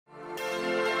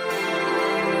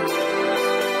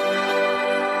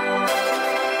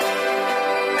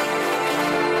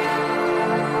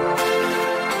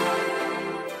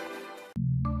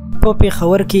په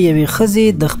پیښور کې یوې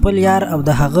ښځې د خپل یار او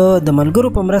د هغه د ملګرو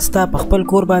په مرسته په خپل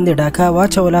کور باندې ډاکا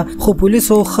واچوله، خو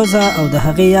پولیسو ښځه او د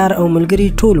هغې یار او ملګري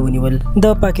ټول ونیول.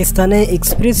 د پاکستاني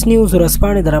ایکسپریس نیوز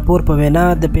ورځپاڼې د راپور په وینا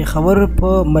د پیښور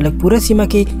په ملکپوره سیمه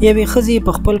کې یوې ښځې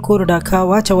په خپل کور ډاکا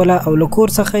واچوله او له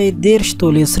کور څخه یې 13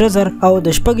 تولې سره زر او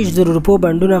د 6,000 روپو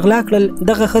بانډونه غلا کړل.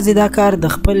 دغه ښځې دا کار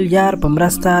د خپل یار په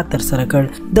مرسته ترسره کړ.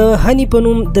 د هني په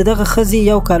نوم د دغه ښځې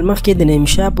یو کال مخکې د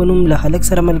نیمشا په نوم له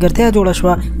هلک سره ملګرتیا جوړه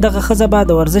شوه. دغه ښځه به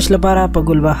د ورزش لپاره په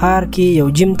ګلبهار کې یو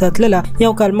جیم ته تلله.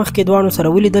 یو کال مخکې دواړو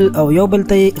سره ولیدل او یو بل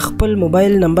ته یې خپل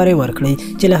موبایل نمبر یې ورکړی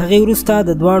چې له هغې وروسته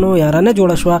د دواړو یارانه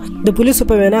جوړه شوه. د پولیسو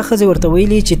په وینا ښځې ورته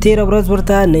ویلي چې تېره ورځ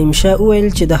ورته نیمشا وویل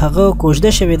چې د هغه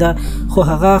کوژده شوې ده، خو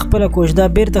هغه خپله کوژده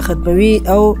بیرته ختموي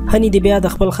او هني دې بیا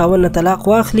د خپل خاوند نه طلاق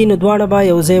واخلي، نو دواړه به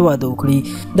یو ځای واده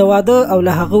وکړي. د واده او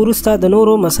له هغه وروسته د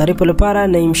نورو مصارفو لپاره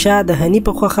نیمشا د هني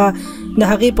په خوښه د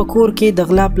هغې په کور کې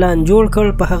د غلا پلان جوړ کړ.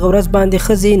 په هغه ورځ باندې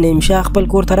ښځې نیمشا خپل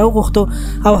کور ته راوغوښتو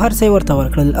او هر څه یې ورته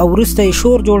ورکړل او وروسته یې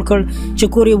شور جوړ کړ چې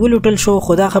کور یې ولوټل شو،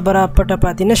 خو دا خبره پټه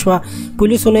پاتې نه شوه.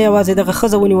 پولیسو نه یوازې دغه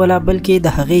ښځه ونیوله بلکې د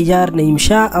هغې یار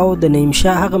نیمشا او د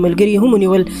نیمشا هغه ملګري هم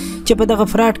ونیول چې په دغه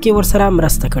فراډ کې ورسره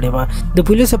مرسته کړې وه. د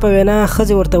پولیسو په وینا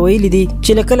ښځې ورته ویلي دي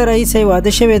چې له کله راهیسې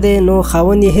واده شوی دی، نو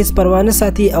خاوند یې هېڅ پروا نه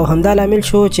ساتي او همدا لامل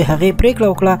شو چې هغې پرېکړه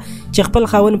وکړه چې خپل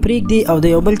خاوند پرېږدي او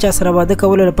د یو بل چا سره واده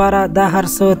کولو لپاره دا هر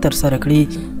څه ترسره کړي.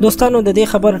 دوستانو د دې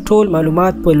خبر ټول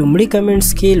معلومات په لومړي کمنټس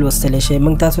کې لوستلی شئ.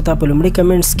 موږ تاسو ته په لومړي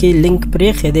کمنټس کې لینک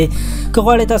پرېښی دی. که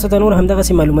غواړئ تاسو ته نور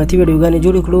همدغسې معلوماتي ویډیوګانې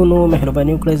جوړې کړو نو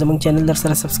مهرباني وکړئ زموږ چینل در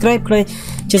سره سبسکرایب کړئ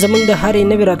چې زموږ د هرې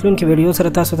نوې راتلونکې ویډیو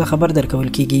سره تاسو ته خبر درکول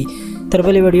کیږي. تر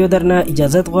بلې ویډیو درنه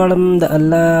اجازت غواړم. د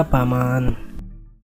الله په امان.